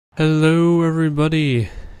Hello everybody,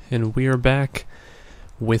 and we are back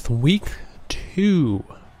with week 2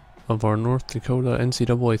 of our North Dakota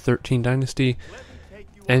NCAA 13 Dynasty,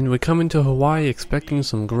 and we come into Hawaii expecting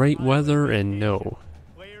some great weather, and no,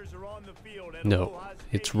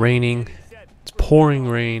 it's raining, it's pouring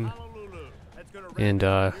rain, and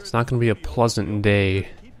it's not going to be a pleasant day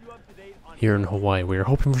here in Hawaii. We were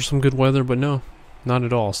hoping for some good weather, but no, not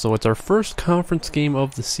at all. So it's our first conference game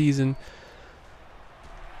of the season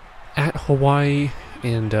at Hawaii,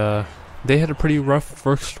 and they had a pretty rough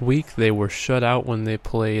first week. They were shut out when they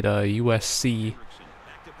played USC.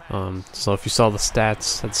 So if you saw the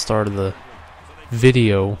stats at the start of the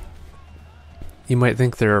video, you might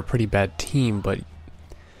think they're a pretty bad team, but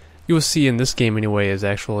USC in this game anyway is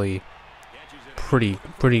actually pretty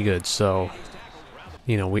good. So,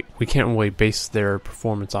 you know, we can't really base their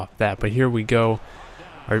performance off that. But here we go.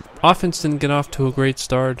 Our offense didn't get off to a great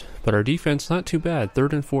start, but our defense not too bad.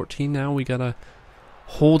 3rd and 14 now. We gotta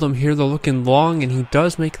hold him here. They're looking long, and he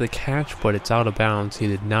does make the catch, but it's out of bounds. He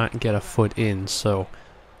did not get a foot in, so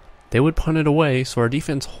they would punt it away. So our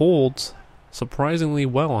defense holds surprisingly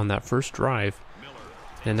well on that first drive.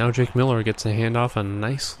 And now Jake Miller gets a handoff, a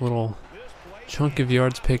nice little chunk of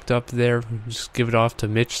yards picked up there. Just give it off to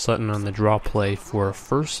Mitch Sutton on the draw play for a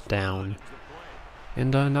first down.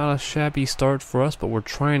 And not a shabby start for us, but we're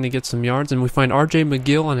trying to get some yards. And we find R.J.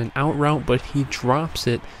 McGill on an out route, but he drops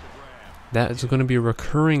it. That is going to be a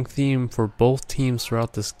recurring theme for both teams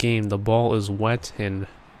throughout this game. The ball is wet and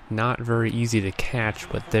not very easy to catch,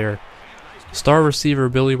 but their star receiver,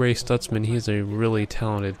 Billy Ray Stutzman, he's a really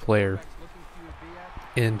talented player.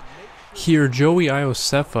 And here, Joey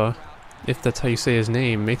Iosefa, if that's how you say his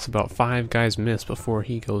name, makes about 5 guys miss before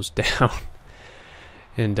he goes down.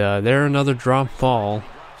 And they're another drop ball,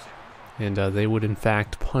 and they would in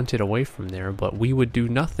fact punt it away from there, but we would do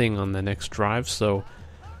nothing on the next drive, so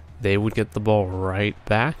they would get the ball right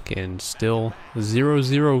back, and still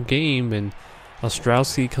 0-0 game, and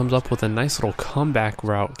Ostrowski comes up with a nice little comeback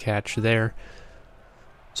route catch there.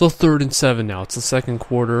 So 3rd and 7 now. It's the second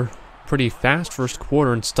quarter. Pretty fast first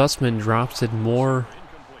quarter, and Stutzman drops it. More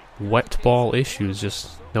wet ball issues.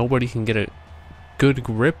 Just nobody can get a good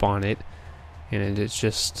grip on it. And it's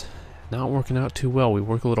just not working out too well. We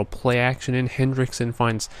work a little play action in. Hendrickson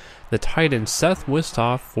finds the tight end Seth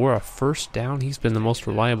Wistoff for a first down. He's been the most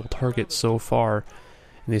reliable target so far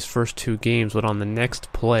in these first 2 games. But on the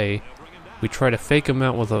next play, we try to fake him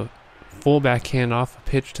out with a fullback handoff, a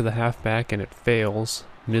pitch to the halfback, and it fails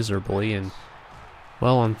miserably. And,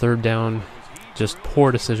 well, on 3rd down, just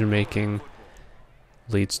poor decision making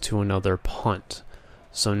leads to another punt.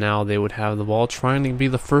 So now they would have the ball, trying to be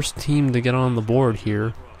the first team to get on the board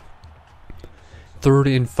here.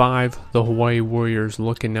 3rd and 5, the Hawaii Warriors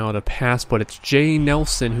looking now to pass, but it's Jay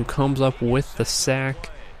Nelson who comes up with the sack.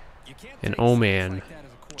 And oh man,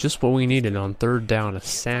 just what we needed on 3rd down, a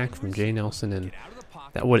sack from Jay Nelson, and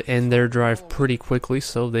that would end their drive pretty quickly,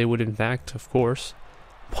 so they would in fact, of course,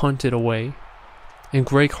 punt it away. And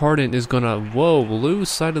Greg Harden is going to, lose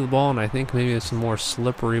sight of the ball, and I think maybe there's some more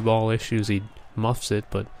slippery ball issues. He muffs it,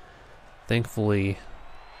 but thankfully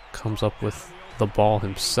comes up with the ball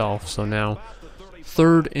himself. So now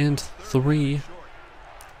 3rd and 3,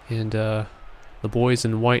 and the boys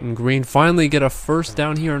in white and green finally get a first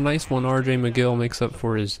down here. A nice one. R.J. McGill makes up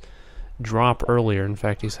for his drop earlier. In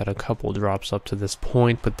fact, he's had a couple drops up to this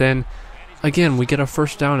point, but then again we get a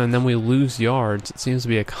first down and then we lose yards. It seems to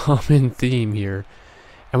be a common theme here.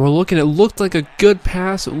 And we're looking, it looked like a good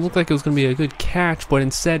pass, it looked like it was going to be a good catch, but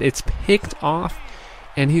instead it's picked off,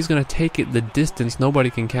 and he's going to take it the distance. Nobody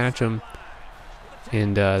can catch him.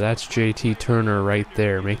 And that's JT Turner right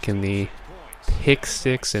there, making the pick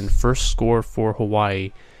 6 and first score for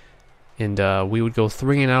Hawaii. And we would go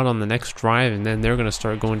 3 and out on the next drive, and then they're going to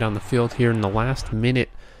start going down the field here in the last minute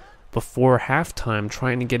before halftime,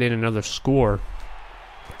 trying to get in another score.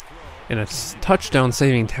 And a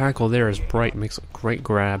touchdown-saving tackle there as Bright makes a great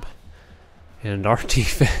grab. And our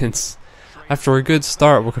defense, after a good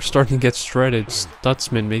start, we're starting to get shredded.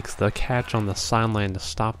 Stutzman makes the catch on the sideline to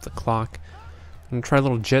stop the clock. And try a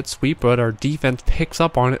little jet sweep, but our defense picks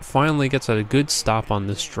up on it, finally gets a good stop on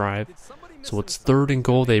this drive. So it's 3rd and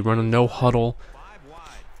goal. They run a no-huddle,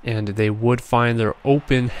 and they would find their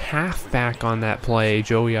open halfback on that play,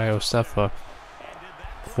 Joey Iosefa,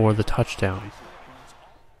 for the touchdown.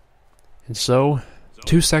 And so,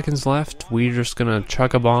 2 seconds left. We're just going to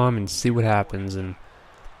chuck a bomb and see what happens. And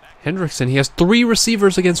Hendrickson, he has 3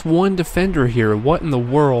 receivers against 1 defender here. What in the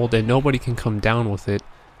world? And nobody can come down with it.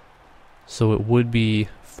 So it would be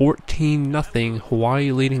 14-0,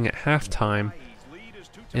 Hawaii leading at halftime.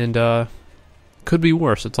 And could be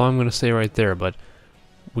worse. That's all I'm going to say right there. But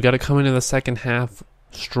we got to come into the second half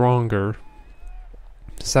stronger.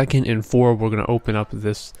 2nd and 4, we're going to open up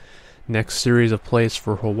this next series of plays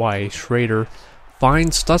for Hawaii. Schrader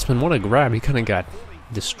finds Stutzman. What a grab. He kind of got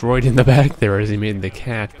destroyed in the back there as he made the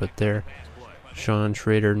catch, but there, Sean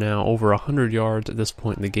Schrader now over 100 yards at this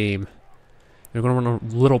point in the game. They're going to run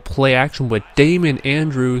a little play action, but Damon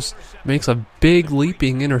Andrews makes a big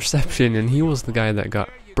leaping interception, and he was the guy that got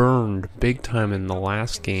burned big time in the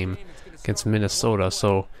last game against Minnesota,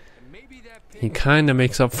 so he kind of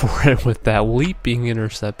makes up for it with that leaping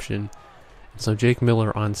interception. So Jake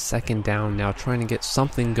Miller on 2nd down now, trying to get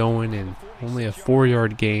something going, and only a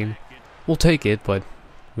 4-yard gain. We'll take it, but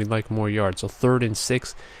we'd like more yards. So 3rd and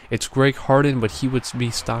 6, it's Greg Harden, but he would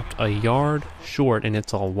be stopped a yard short, and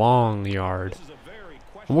it's a long yard.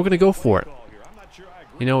 And we're going to go for it.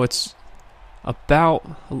 You know, it's about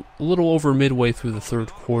a little over midway through the 3rd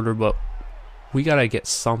quarter, but we got to get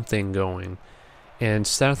something going. And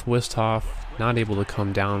Seth Westhoff not able to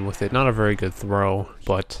come down with it. Not a very good throw,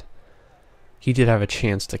 but he did have a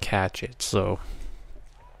chance to catch it. So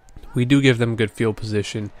we do give them good field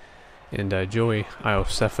position. And Joey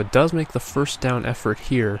Iosefa does make the 1st down effort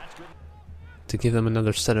here to give them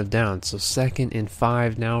another set of downs. So 2nd and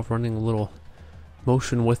 5 now, running a little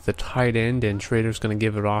motion with the tight end, and Schrader's going to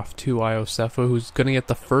give it off to Iosefa, who's going to get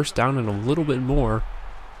the 1st down and a little bit more.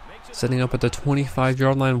 Setting up at the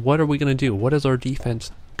 25-yard line. What are we going to do? What is our defense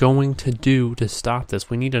going to do to stop this?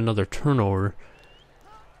 We need another turnover.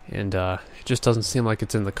 And it just doesn't seem like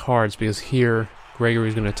it's in the cards, because here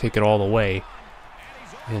Gregory's going to take it all the way.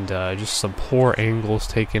 And just some poor angles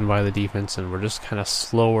taken by the defense, and we're just kind of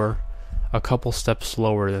slower, a couple steps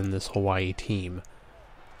slower than this Hawaii team.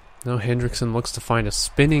 Now Hendrickson looks to find a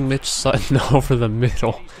spinning Mitch Sutton over the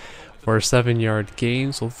middle for a 7-yard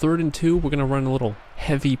gain. So 3rd and 2, we're going to run a little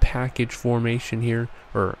heavy package formation here,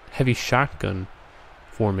 or heavy shotgun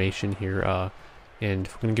formation here. And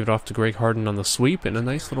we're going to give it off to Greg Harden on the sweep, and a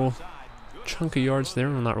nice little chunk of yards there.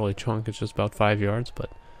 Well, not really chunk, it's just about 5 yards,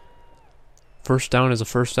 but 1st down is a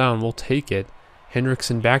 1st down. We'll take it.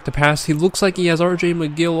 Hendrickson back to pass. He looks like he has R.J.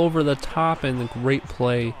 McGill over the top, and a great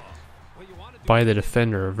play by the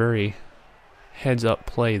defender. A very heads-up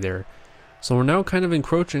play there. So we're now kind of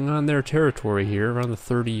encroaching on their territory here, around the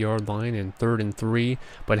 30-yard line, and 3rd and 3.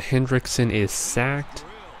 But Hendrickson is sacked,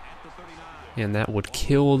 and that would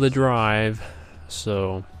kill the drive.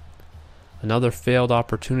 So another failed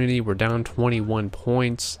opportunity. We're down 21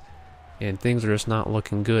 points, and things are just not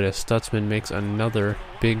looking good as Stutzman makes another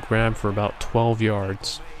big grab for about 12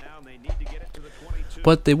 yards.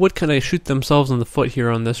 But they would kind of shoot themselves in the foot here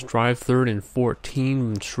on this drive. 3rd and 14,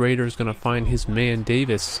 and Schrader's going to find his man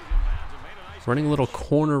Davis running a little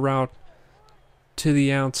corner route to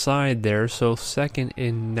the outside there. So 2nd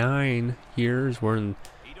and 9 here, as we're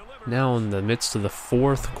now in the midst of the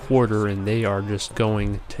 4th quarter, and they are just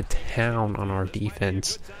going to town on our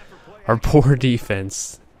defense, our poor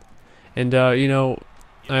defense. And you know,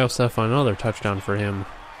 Iosefa, another touchdown for him.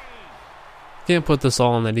 Can't put this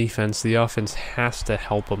all on the defense. The offense has to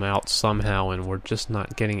help them out somehow, and we're just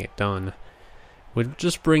not getting it done. We'd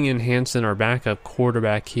just bring in Hansen, our backup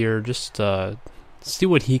quarterback here, just see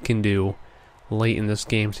what he can do late in this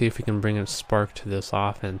game, see if he can bring a spark to this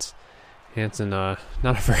offense. Hansen, not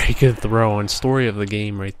a very good throw, and story of the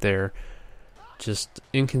game right there. Just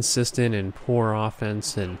inconsistent and poor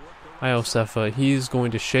offense, and Iosefa, he's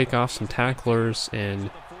going to shake off some tacklers,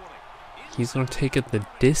 and he's going to take it the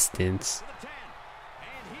distance.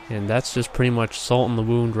 And that's just pretty much salt in the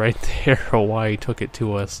wound right there. Hawaii took it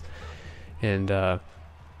to us. And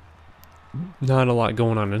not a lot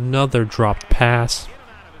going on. Another dropped pass.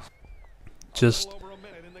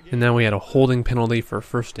 And now we had a holding penalty for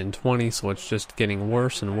 1st and 20, so it's just getting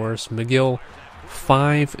worse and worse. McGill,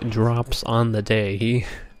 5 drops on the day.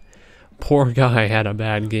 Poor guy had a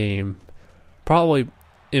bad game. Probably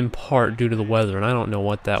in part due to the weather, and I don't know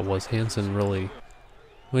what that was. Hansen really,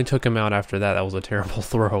 we took him out after that. That was a terrible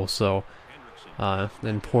throw, so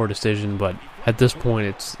and poor decision, but at this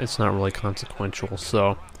point it's not really consequential.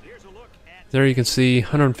 So there you can see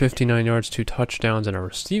 159 yards, 2 touchdowns, and a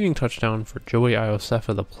receiving touchdown for Joey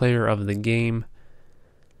Iosefa, the player of the game.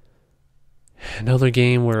 Another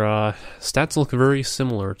game where stats look very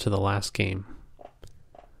similar to the last game.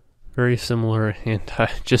 Very similar, and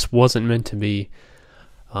just wasn't meant to be.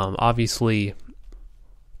 Obviously,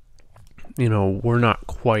 you know, we're not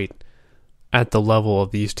quite at the level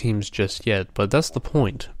of these teams just yet, but that's the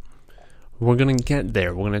point. We're going to get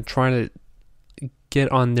there. We're going to try to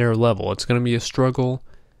get on their level. It's going to be a struggle,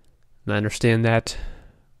 and I understand that,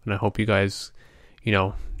 and I hope you guys, you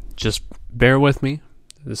know, just bear with me.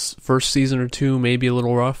 This first season or two may be a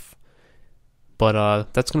little rough,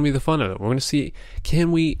 But that's going to be the fun of it. We're going to see,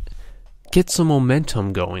 can we get some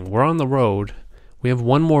momentum going? We're on the road. We have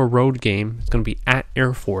one more road game. It's going to be at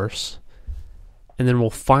Air Force. And then we'll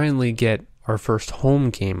finally get our first home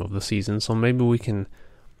game of the season. So maybe we can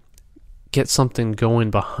get something going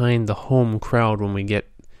behind the home crowd when we get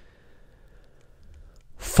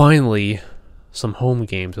finally some home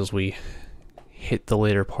games as we hit the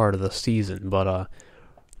later part of the season. But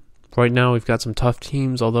right now we've got some tough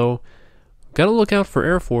teams, although got to look out for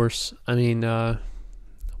Air Force. I mean,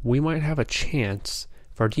 we might have a chance.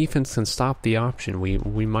 If our defense can stop the option,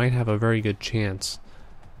 we might have a very good chance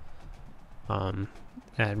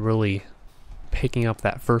at really picking up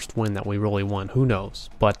that first win that we really want. Who knows?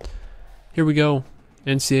 But here we go.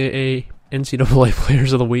 NCAA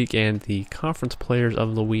Players of the Week and the Conference Players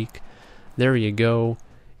of the Week. There you go.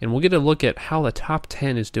 And we'll get a look at how the top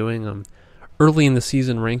 10 is doing. Early in the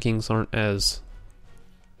season, rankings aren't as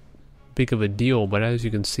big of a deal, but as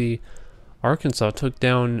you can see, Arkansas took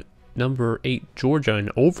down number 8 Georgia in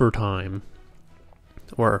overtime.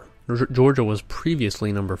 Or Georgia was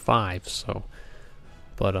previously number 5, so.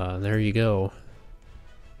 But there you go.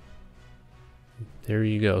 There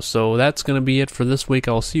you go. So that's going to be it for this week.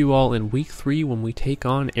 I'll see you all in week 3 when we take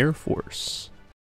on Air Force.